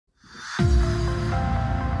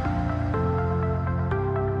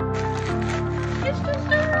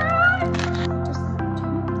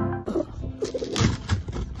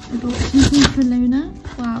for Luna.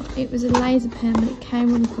 Well, it was a laser pen, but it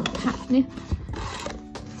came with a catnip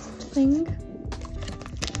thing.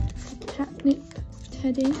 Catnip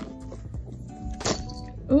teddy.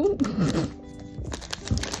 Oh.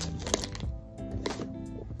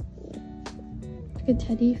 Like a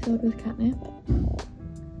teddy filled with catnip.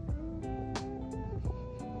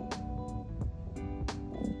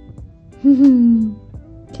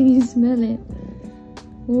 Can you smell it?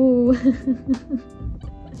 Oh.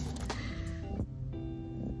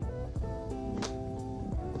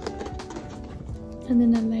 And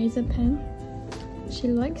then a laser pen. She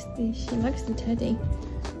likes this. She likes the teddy.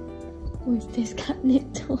 What's this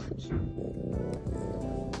catnip toy?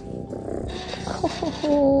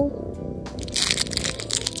 Oh.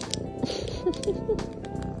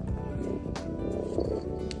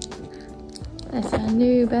 That's our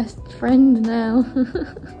new best friend now.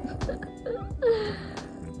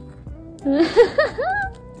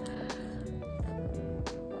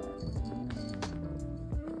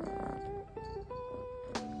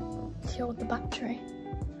 Killed the battery.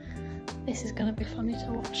 This is gonna be funny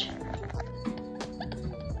to watch.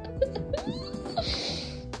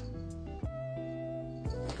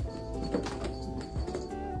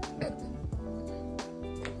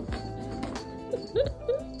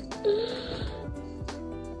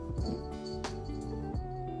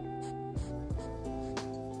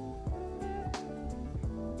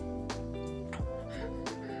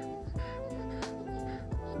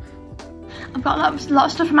 I've got a lot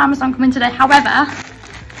of stuff from Amazon coming today, however,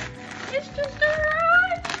 it's just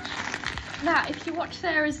arrived. Now, if you watch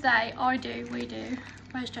Sarah's Day, we do.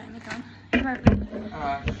 Where's Jamie gone?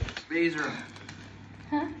 These are...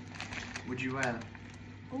 Huh? Would you wear them?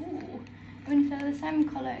 Ooh, I mean, if they're the same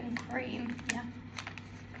colour and cream, yeah.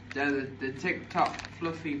 They're the TikTok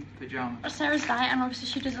fluffy pyjamas. Sarah's Day, and obviously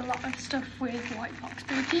she does a lot of stuff with White Fox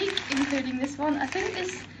Boutique, including this one. I think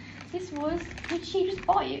this was, did she just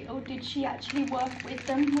buy it or did she actually work with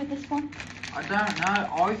them with this one? I don't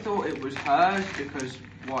know. I thought it was hers because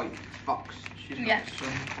White Fox, she's got a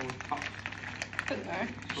son called Fox. I don't know.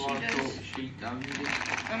 So I thought she owned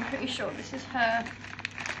it. I'm pretty sure this is her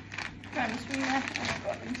friend's from there. Oh my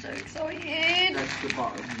god, I'm so excited. That's the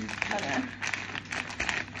bottom. I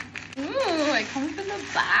know. Ooh, it comes in the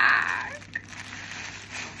back.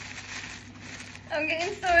 I'm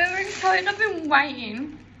getting so excited. I've been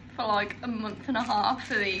waiting for like a month and a half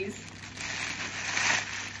for these.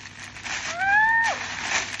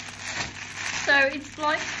 So it's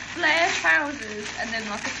like flare trousers and then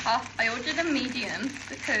like a top. I ordered a medium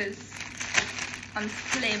because I'm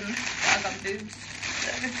slim, but I got boobs.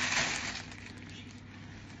 So.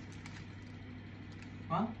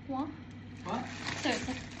 What? What? What? So it's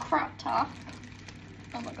a crop top.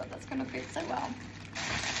 Oh my god, that's gonna fit so well.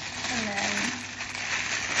 And then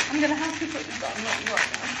I'm gonna have to put these on, not right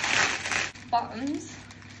now. Buttons,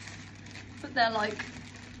 but they're like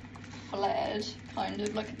flared, kind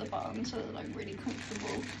of like at the bottom, so they're like really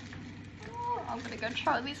comfortable. Oh, I'm gonna go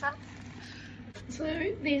try these out. So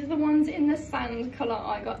these are the ones in the sand colour.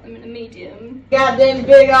 I got them in a medium. Goddamn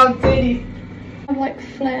big old titties. I like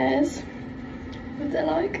flares, but they're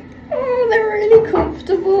like, oh, they're really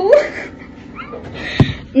comfortable.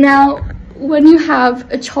 Now, when you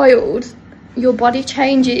have a child, your body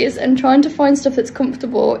changes, and trying to find stuff that's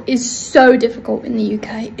comfortable is so difficult in the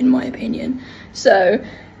UK, in my opinion. So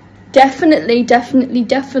definitely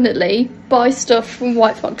buy stuff from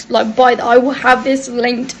White Fox. Like, I will have this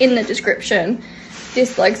linked in the description.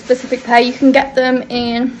 This like specific pair, you can get them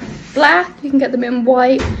in black, you can get them in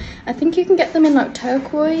white. I think you can get them in like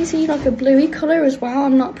turquoisey, like a bluey colour as well.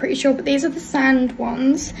 I'm not pretty sure, but these are the sand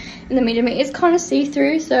ones in the medium. It is kind of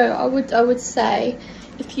see-through, so I would say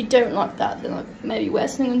if you don't like that, then like maybe wear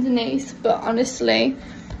something underneath. But honestly,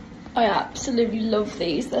 I absolutely love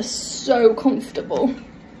these. They're so comfortable.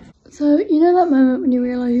 So you know that moment when you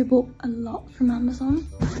realise you bought a lot from Amazon?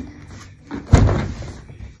 I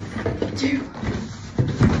do.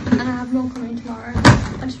 And I have more coming tomorrow.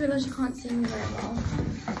 I just realised you can't see me very well.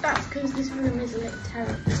 That's because this room is a little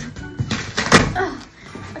terrible.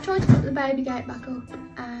 I tried to put the baby gate back up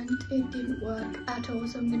and it didn't work at all,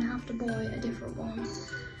 so I'm going to have to buy a different one.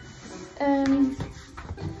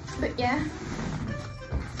 But yeah,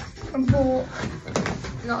 I bought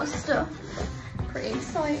a lot of stuff. Pretty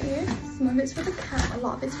excited. Some of it's for the cat, a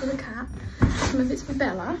lot of it's for the cat. Some of it's for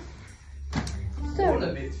Bella. So, all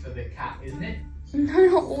of it's for the cat, isn't it? No,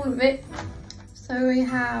 not all of it. So we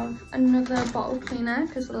have another bottle cleaner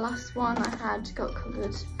because the last one I had got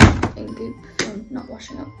covered in goop from not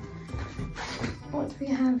washing up. What do we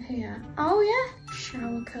have here? Oh yeah,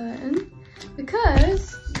 shower curtain.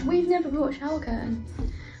 Because we've never bought a shower curtain.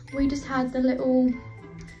 we just had the little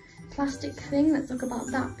plastic thing that's like about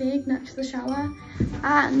that big next to the shower,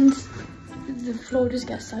 and the floor just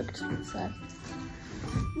gets soaked. So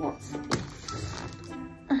what's this?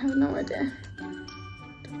 I have no idea.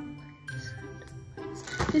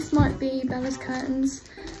 This might be Bella's curtains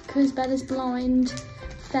because Bella's blind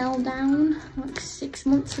fell down like 6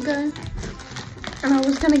 months ago, and I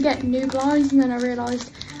was gonna get new blinds, and then I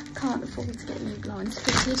realised I can't afford to get new blinds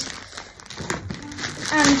fitted,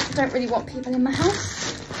 and I don't really want people in my house.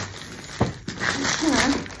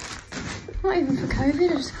 Yeah. Not even for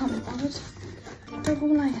COVID, I just can't be bothered. Double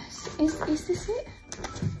layers. Is this it?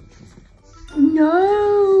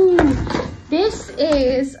 No! This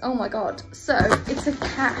is, oh my god. So, it's a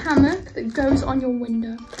cat hammock that goes on your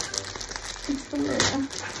window. It's the Luna.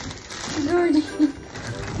 It's already...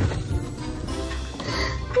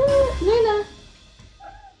 Ooh, Luna!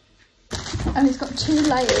 And it's got 2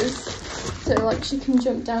 layers. So, like, she can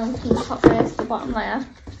jump down from the top layer to the bottom layer.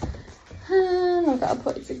 And I've got to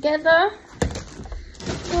put it together.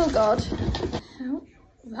 Oh god. Oh,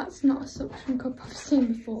 that's not a suction cup I've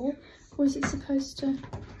seen before. Or is it supposed to...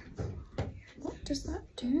 What does that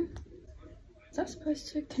do? Is that supposed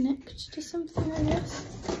to connect to something, I guess?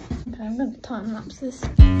 Okay, I'm going to time lapse this.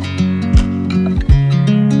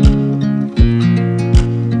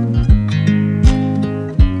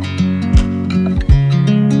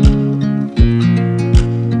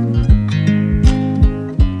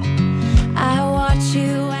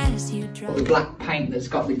 Black paint that's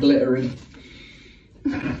got the glitter in.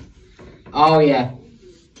 Oh yeah,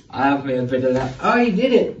 I have made a bit of that. Oh, you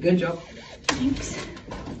did it. Good job. Thanks.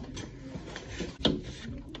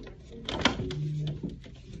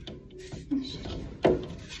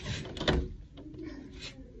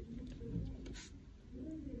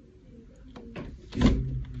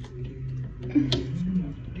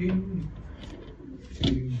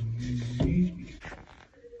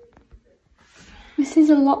 This is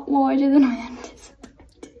a lot wider than I anticipated.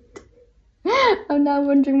 I'm now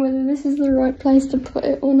wondering whether this is the right place to put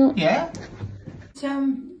it or not. Yeah.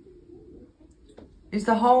 Is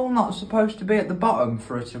the hole not supposed to be at the bottom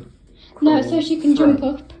for it to... No, so she can jump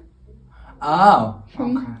up. Oh.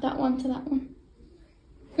 From okay. that one to that one.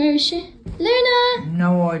 Where is she? Luna!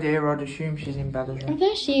 No idea. I'd assume she's in Bella's room. Oh,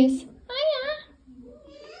 there she is. Hiya.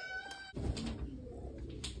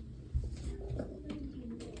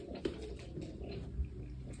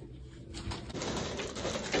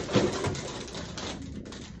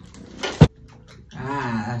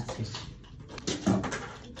 That's it.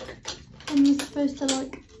 And you're supposed to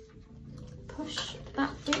like push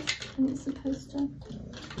that bit, and it's supposed to...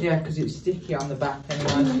 Yeah, because it's sticky on the back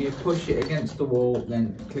anyway, so you push it against the wall,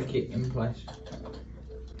 then click it in place.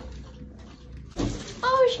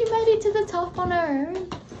 Oh, she made it to the top on her own.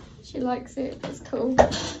 She likes it, that's cool.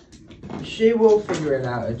 She will figure it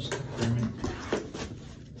out, just for a minute. Do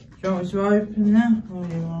you want me to open now? Or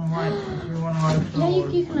do you want to wait? Do you want to open? Yeah,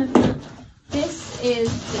 you can open it. This is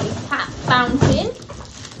the cat fountain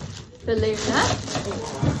for Luna.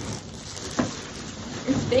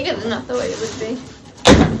 It's bigger than I thought it would be.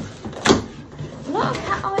 A lot of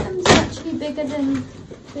cat items are actually bigger than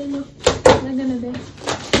they're going to be.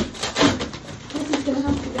 This is going to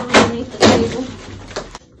have to go underneath the table.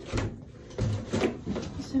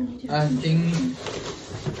 So many different Ding.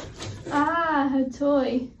 Ah, her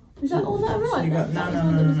toy. Is that all that arrived? So you got, no.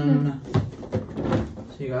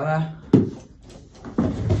 So you got that.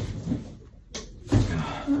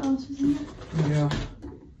 What else was in there? You got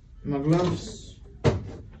my gloves.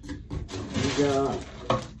 You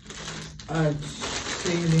got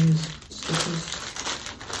ceiling stickers.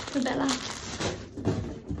 For Bella.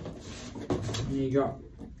 And you got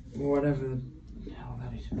whatever the hell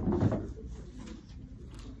that is.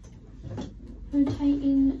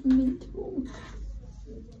 Rotating mint ball.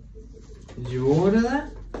 Did you order that?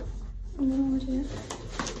 No idea.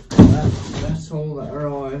 That's all that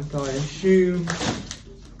arrived. I assume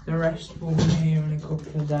the rest will be here in a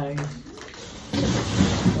couple of days.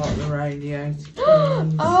 Like the radiator.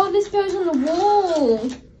 Oh, this goes on the wall.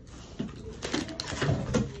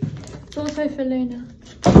 It's also for Luna.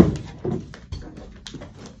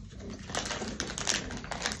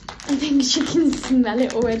 I think she can smell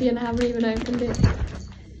it already and I haven't even opened it.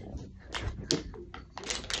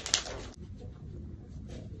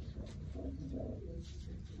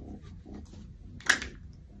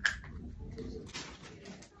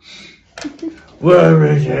 Where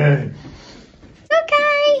is it?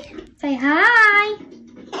 Okay. Say hi.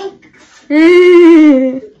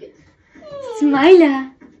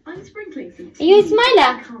 Smiler. I'm sprinkling some Are you a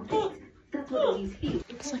smiler? That's what I use here.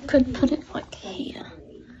 So I could put it like here.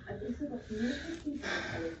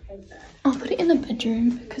 I'll put it in the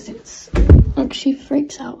bedroom because it's like she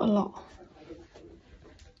freaks out a lot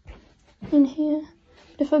in here.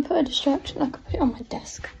 But if I put a distraction, I could put it on my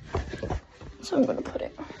desk. So I'm gonna put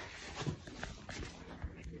it.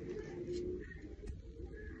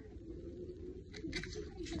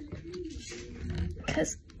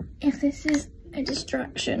 Because if this is a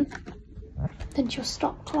distraction, then she'll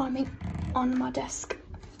stop climbing on my desk.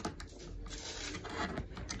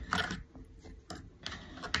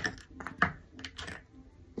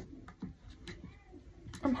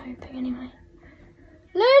 I'm hoping anyway.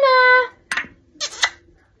 Luna!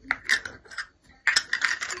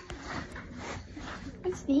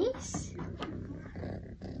 What's this?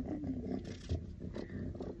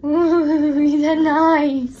 Ooh, they're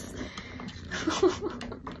nice.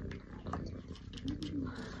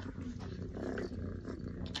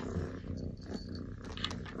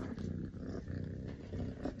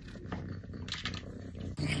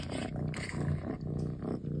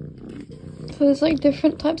 So there's like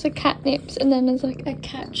different types of catnips, and then there's like a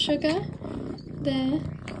cat sugar there.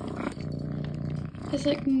 There's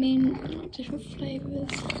like mint, different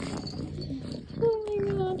flavours. Oh my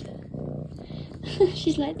god.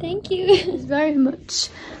 She's like, thank you. She's very much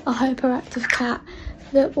a hyperactive cat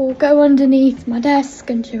that will go underneath my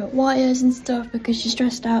desk and chew at wires and stuff because she's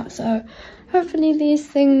stressed out. So hopefully these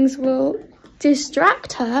things will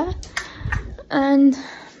distract her and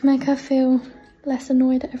make her feel less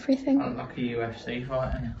annoyed at everything. I look like a UFC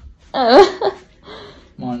fighter. Oh.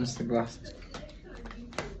 Minus the glasses.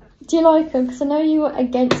 Do you like them? Because I know you were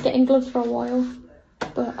against getting gloves for a while,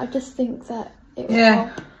 but I just think that it will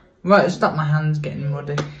help. Right, stop my hands getting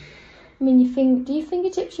muddy. I mean, do your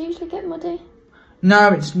fingertips usually get muddy? No,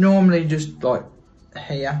 it's normally just like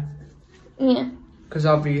here. Yeah. Because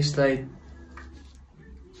obviously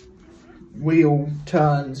wheel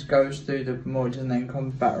turns, goes through the mud and then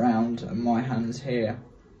comes back round, and my hand's here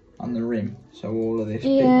on the rim, so all of this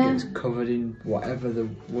bit gets covered in whatever the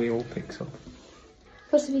wheel picks up.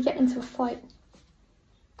 Plus if you get into a fight.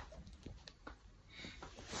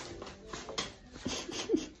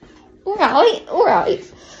 Alright,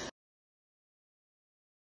 alright.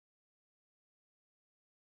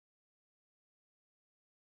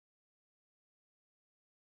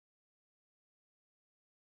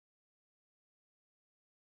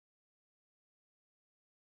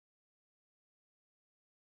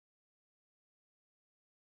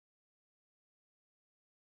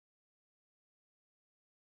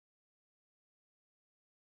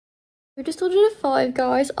 We just ordered a Five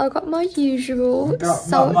Guys. I got my usual.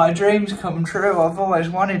 My dreams come true. I've always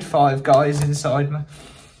wanted Five Guys inside me.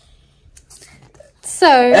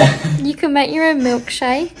 So you can make your own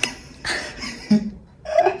milkshake.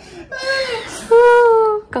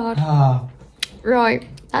 Oh god. Oh. Right,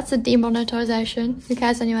 that's a demonetization. Who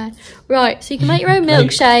cares anyway? Right, so you can make your own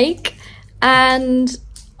milkshake, and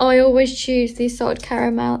I always choose these salted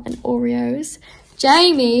caramel and Oreos.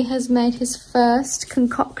 Jamie has made his first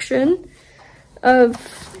concoction of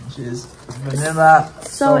which is vanilla,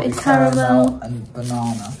 salted caramel and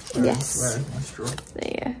banana. Yes. Where is my straw? There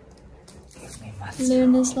you go. Give me my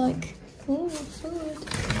Luna's like, oh,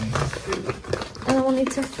 good. And I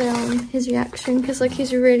wanted to film his reaction because like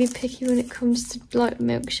he's really picky when it comes to like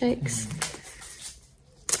milkshakes.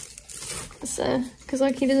 So, because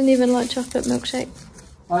like he doesn't even like chocolate milkshake.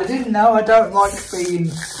 I didn't know. I don't like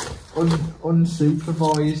being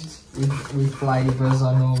unsupervised with flavours.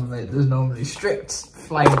 There's normally strict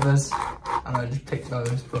flavours, and I just pick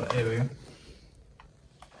those. But here we go.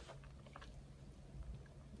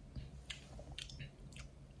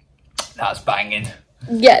 That's banging.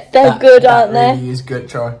 Yeah, they're good, aren't they? That really is good.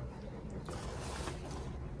 Try.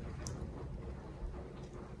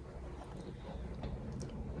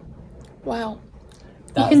 Wow.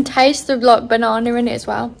 You can taste the like banana in it as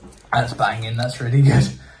well. That's banging. That's really good.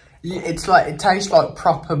 It's like it tastes like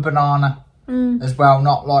proper banana as well,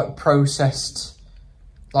 not like processed,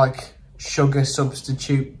 like sugar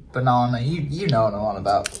substitute banana. You know what I'm on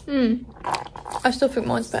about. I still think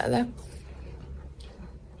mine's better though.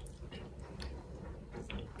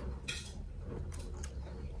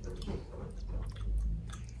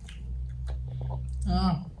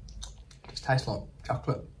 Oh, just tastes like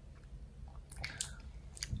chocolate.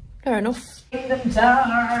 Fair enough.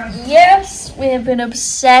 Yes, we have been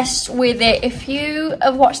obsessed with it. If you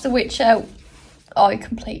have watched The Witcher, I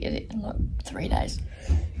completed it in like 3 days.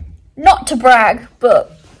 Not to brag,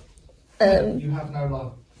 but you have no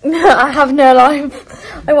life. I have no life.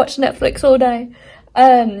 I watch Netflix all day.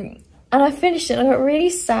 And I finished it and I got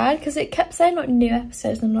really sad because it kept saying like new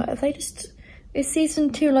episodes, and I'm like, are they just, is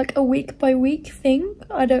season 2 like a week by week thing?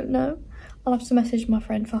 I don't know. I'll have to message my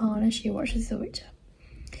friend Farhana, she watches The Witcher.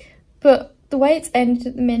 But the way it's ended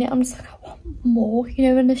at the minute, I'm just like, I want more, you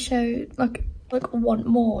know, when the show, like I want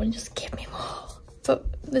more and just give me more. But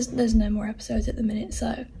there's no more episodes at the minute,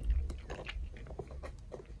 so.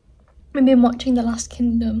 We've been watching The Last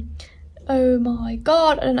Kingdom. Oh my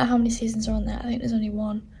god, I don't know how many seasons are on there. I think there's only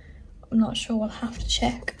one. I'm not sure, I'll have to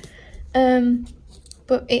check.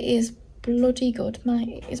 But it is bloody good,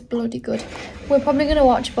 mate. It is bloody good. We're probably going to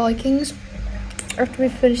watch Vikings after we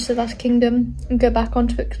finish The Last Kingdom and go back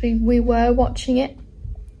onto it, because we were watching it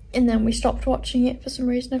and then we stopped watching it for some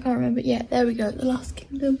reason. I can't remember. Yeah, there we go, The Last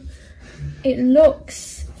Kingdom. It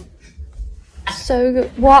looks so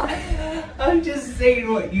good. What? I've just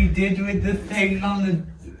seen what you did with the thing on the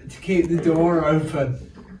to keep the door open.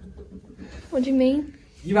 What do you mean?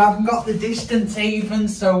 You haven't got the distance even,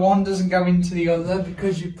 so one doesn't go into the other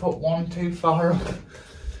because you put one too far up,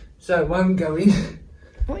 so it won't go in.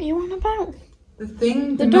 What are you on about? The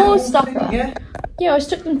thing, the door stopper. Thing, yeah. Yeah, I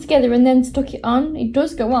stuck them together and then stuck it on. It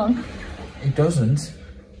does go on. It doesn't.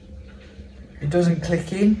 It doesn't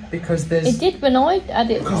click in because there's. It did when I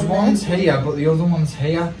had it. Because one's here, but the other one's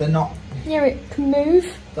here. They're not. Yeah, it can move.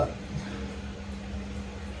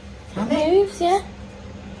 Can it moves, yeah.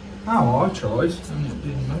 Oh, I tried and it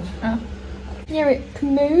didn't move. Oh. Yeah, it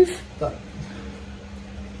can move.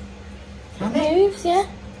 Can it moves, yeah.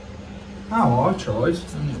 Oh, I tried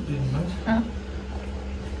and it didn't move. Oh.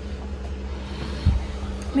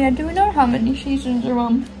 Yeah, do we know how many seasons are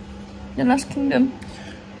on The Last Kingdom?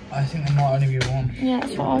 I think there might only be one. Yeah,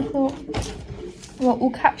 that's what I thought. Well,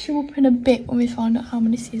 we'll catch you up in a bit when we find out how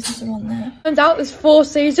many seasons are on there. Turns out there's 4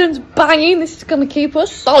 seasons. Banging! This is going to keep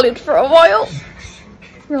us solid for a while.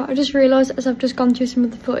 Right, I just realised as I've just gone through some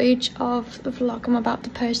of the footage of the vlog I'm about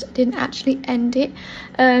to post, I didn't actually end it.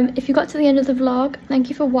 If you got to the end of the vlog, thank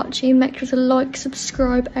you for watching. Make sure to like,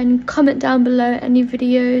 subscribe and comment down below any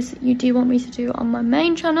videos that you do want me to do on my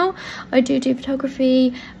main channel. I do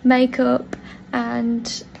photography, makeup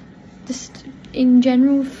and just in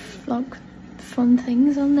general like fun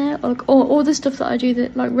things on there, like all the stuff that I do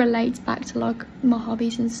that like relates back to like my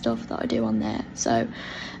hobbies and stuff that I do on there. So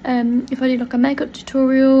if I do like a makeup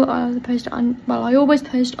tutorial, I always post it on, well, I always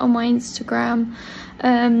post on my Instagram.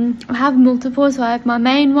 I have multiple, so I have my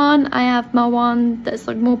main one, I have my one that's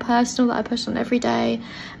like more personal that I post on every day,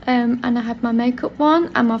 and I have my makeup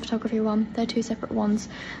one and my photography one. They're 2 separate ones.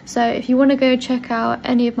 So if you want to go check out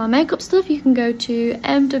any of my makeup stuff, you can go to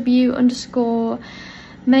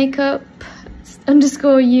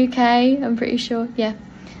mw_makeup_UK, I'm pretty sure, yeah.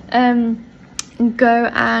 Go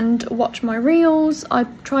and watch my reels. I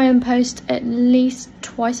try and post at least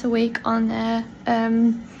twice a week on there,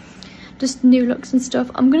 just new looks and stuff.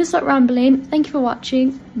 I'm gonna start rambling. Thank you for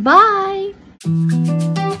watching. Bye.